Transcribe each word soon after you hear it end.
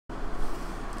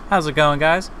How's it going,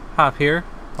 guys? Hop here.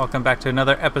 Welcome back to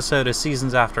another episode of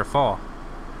Seasons After Fall.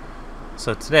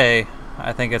 So today,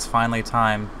 I think it's finally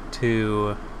time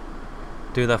to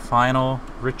do the final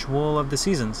ritual of the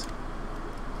seasons.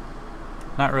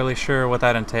 Not really sure what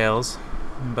that entails,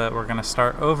 but we're gonna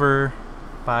start over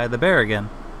by the bear again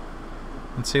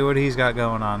and see what he's got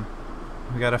going on.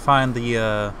 We gotta find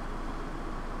the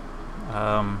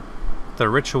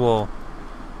ritual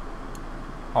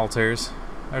altars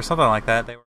or something like that.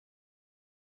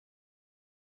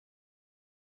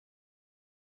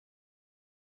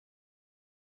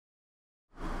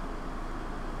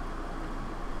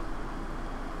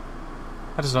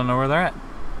 I just don't know where they're at.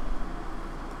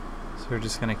 So we're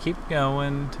just gonna keep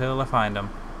going till I find them.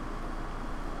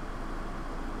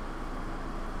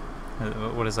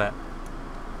 What is that?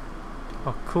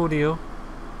 Oh, cool deal.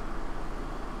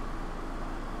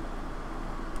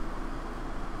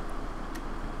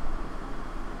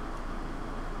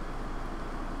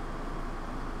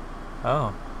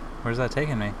 Oh, where's that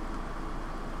taking me?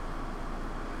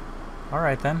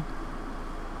 Alright then.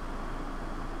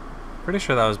 Pretty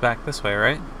sure that was back this way,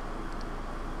 right?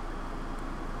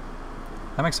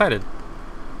 I'm excited.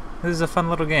 This is a fun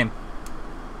little game.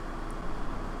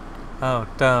 Oh,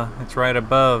 duh. It's right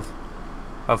above.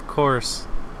 Of course.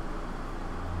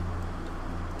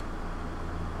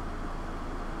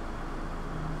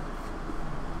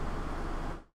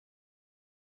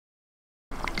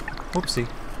 Whoopsie.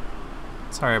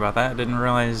 Sorry about that. I didn't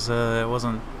realize it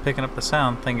wasn't picking up the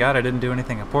sound. Thank God I didn't do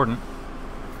anything important.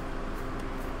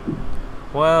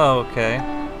 Well, okay.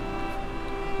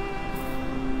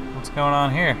 What's going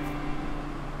on here?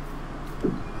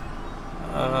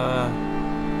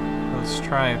 Let's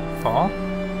try fall.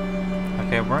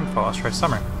 Okay, we're in fall. Let's try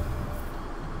summer.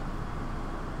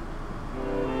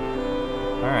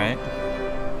 Alright.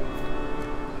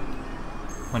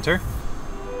 Winter.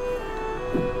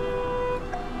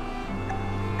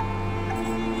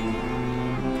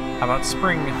 How about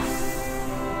spring?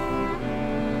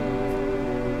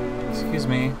 Excuse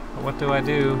me, what do I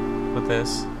do with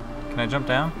this? Can I jump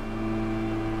down?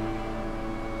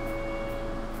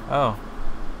 Oh.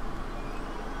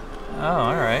 Oh,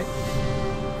 alright.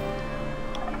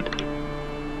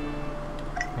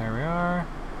 There we are.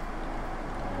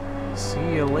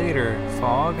 See you later,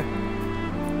 fog.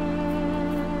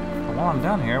 But while I'm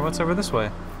down here, what's over this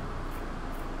way?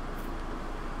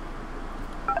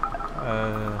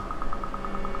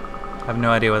 I have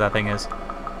no idea what that thing is.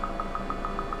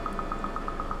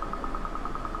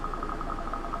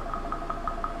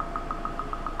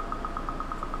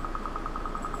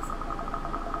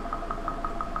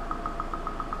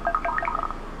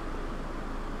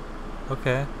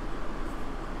 Okay.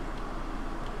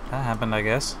 That happened, I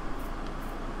guess.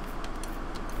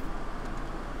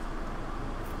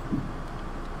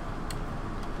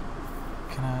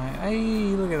 Can I... Hey,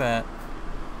 look at that.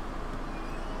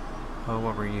 Oh,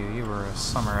 what were you? You were a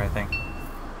summer, I think.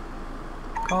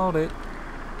 Called it.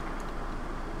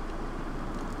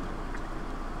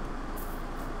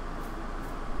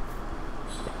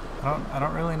 I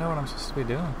don't really know what I'm supposed to be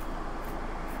doing.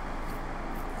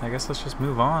 I guess let's just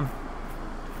move on.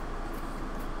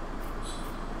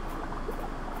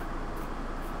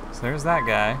 So there's that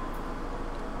guy.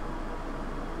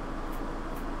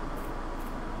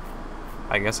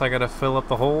 I guess I gotta fill up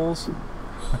the holes.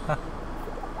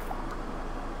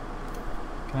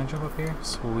 Can I jump up here?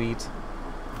 Sweet.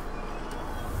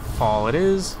 Fall it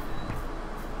is.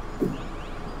 I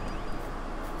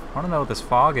wanna know what this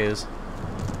fog is.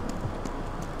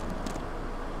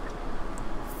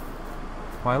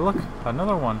 Why look,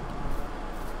 another one.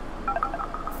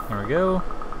 There we go.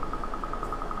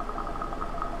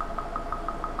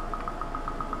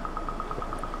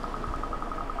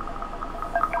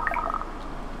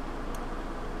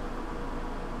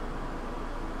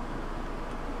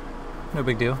 No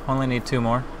big deal, only need 2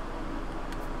 more.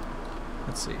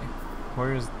 Let's see.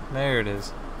 There it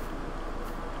is.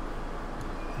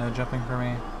 No jumping for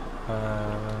me.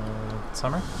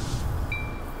 Summer?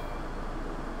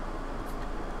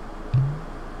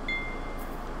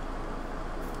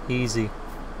 Easy.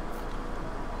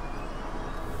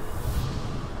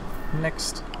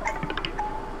 Next.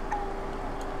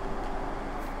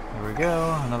 There we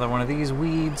go. Another one of these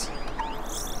weeds.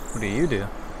 What do you do?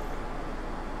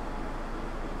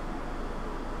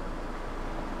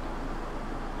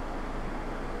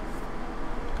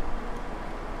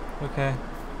 Okay.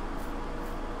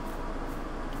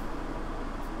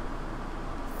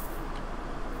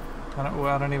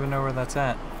 I don't even know where that's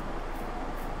at.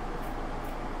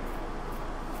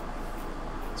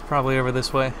 It's probably over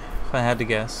this way, if I had to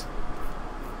guess.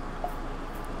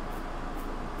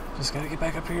 Just gotta get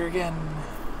back up here again.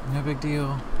 No big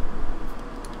deal.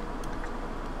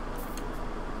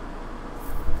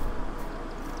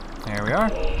 There we are.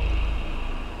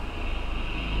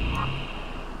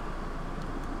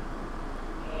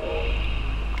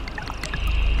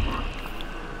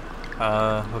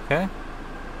 Okay.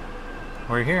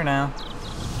 We're here now.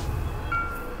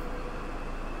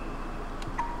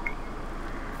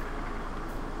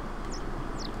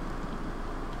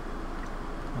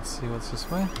 Let's see what's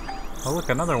this way. Oh look,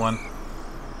 another one.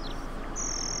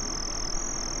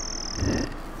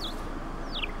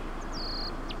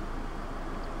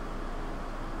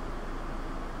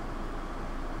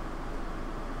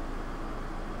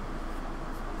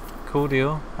 Cool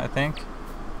deal, I think.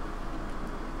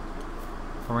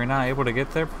 Were we not able to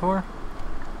get there before?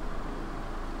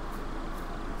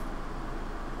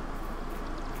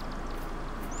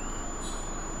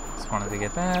 Just wanted to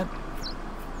get that.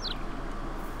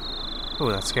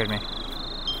 Ooh, that scared me.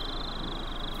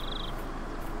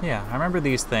 Yeah, I remember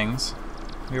these things.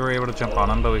 We were able to jump on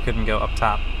them, but we couldn't go up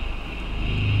top.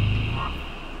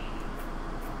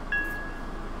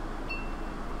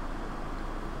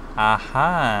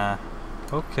 Aha!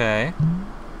 Okay.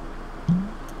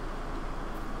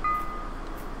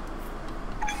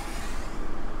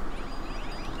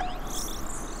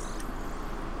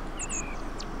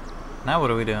 Now what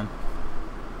are we doing?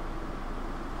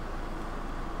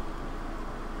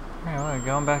 Alright, well,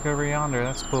 going back over yonder.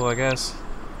 That's cool, I guess.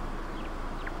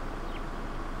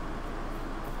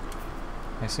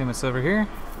 I assume it's over here?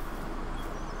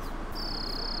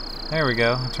 There we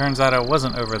go. It turns out it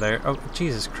wasn't over there. Oh,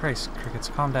 Jesus Christ, crickets,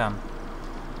 calm down.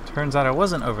 Turns out it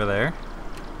wasn't over there.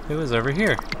 It was over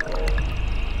here.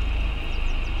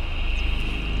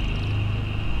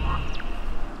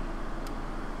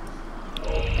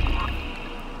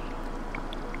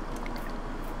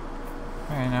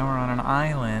 Alright, now we're on an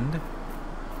island.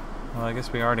 Well, I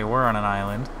guess we already were on an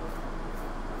island.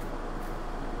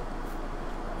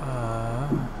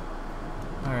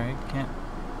 Alright,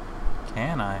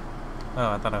 can I?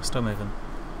 Oh, I thought I was still moving.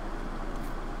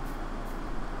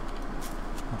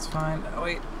 That's fine. Oh,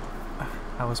 wait.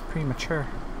 I was premature.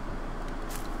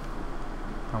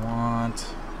 I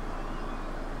want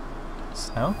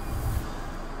snow?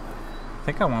 I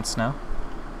think I want snow.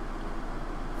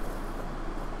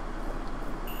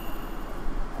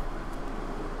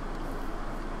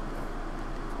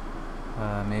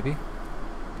 Maybe.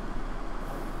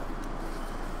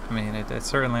 I mean, it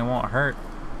certainly won't hurt.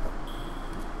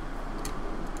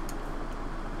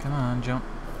 Come on, jump.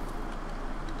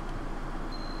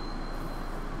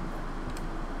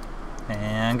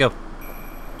 And go.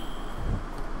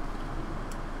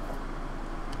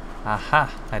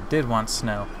 Aha! I did want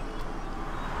snow.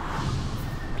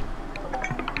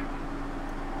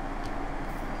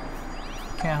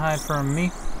 Can't hide from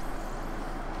me.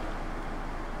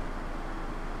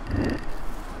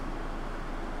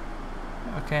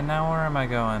 Okay, now where am I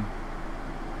going?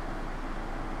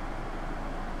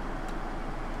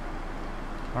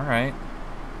 Alright.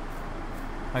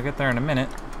 I'll get there in a minute.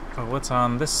 But what's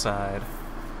on this side?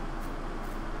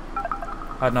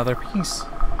 Another piece.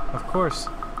 Of course.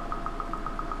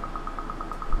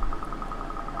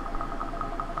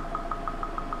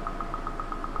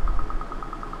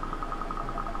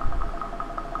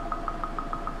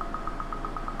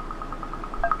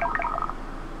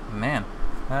 Man,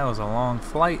 that was a long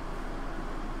flight.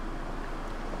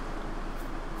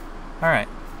 Alright.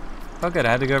 Oh good,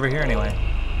 I had to go over here anyway.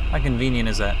 How convenient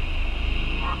is that?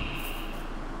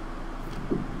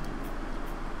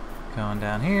 Going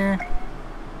down here.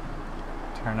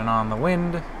 Turning on the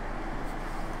wind.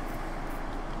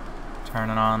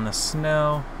 Turning on the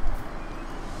snow.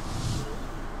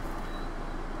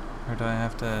 Or do I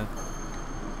have to...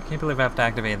 I can't believe I have to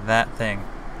activate that thing.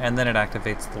 And then it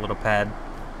activates the little pad.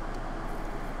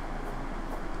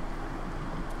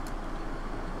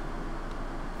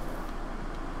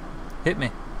 Hit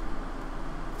me.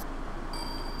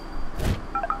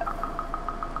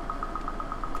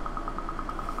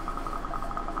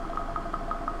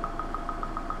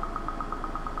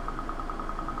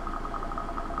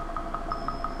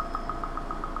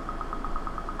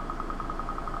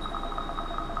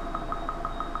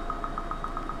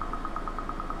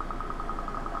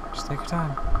 Just take your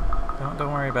time.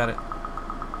 Don't worry about it.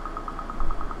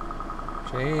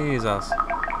 Jesus.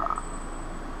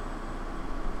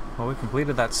 Well, we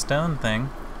completed that stone thing.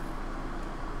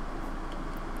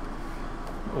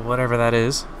 Whatever that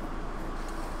is.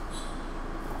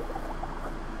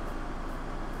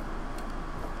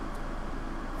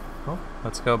 Oh,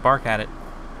 let's go bark at it.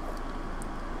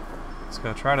 Let's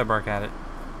go try to bark at it.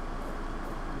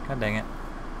 God dang it.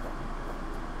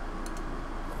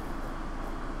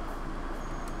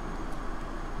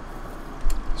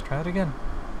 Try it again.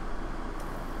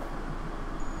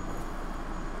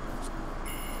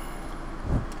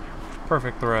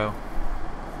 Perfect throw.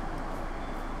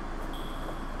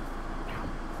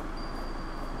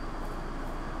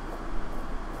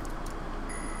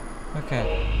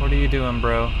 Okay, what are you doing,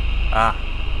 bro? Ah.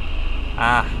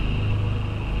 Ah.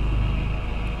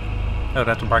 Oh, do I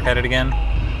have to bark at it again?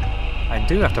 I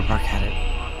do have to bark at it.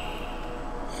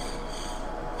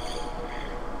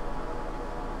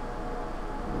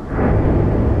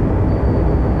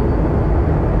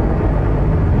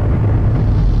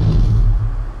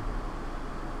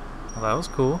 Well, that was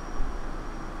cool.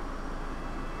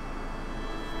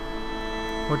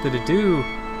 What did it do?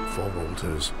 4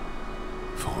 Walters,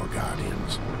 4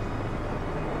 Guardians.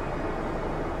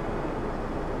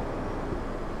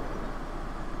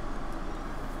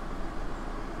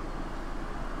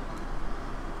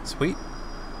 Sweet.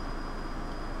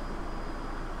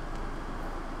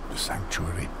 The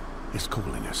Sanctuary is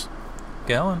calling us.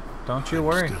 Going. Don't you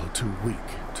worry. I'm still too weak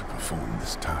to perform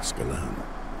this task alone.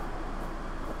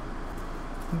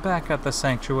 Back at the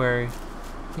Sanctuary.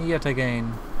 Yet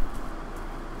again.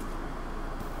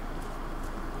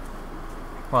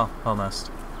 Well, almost.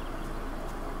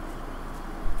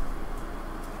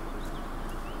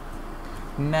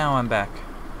 Now I'm back.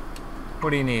 What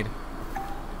do you need?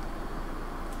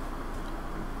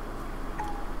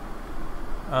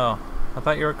 Oh, I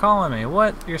thought you were calling me.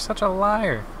 What? You're such a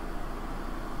liar.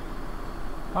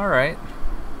 Alright.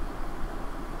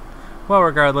 Well,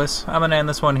 regardless, I'm gonna end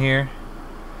this one here.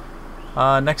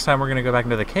 Next time we're gonna go back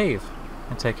into the cave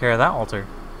and take care of that altar.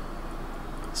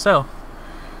 So,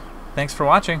 thanks for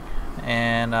watching,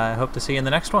 and I hope to see you in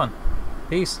the next one.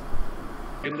 Peace.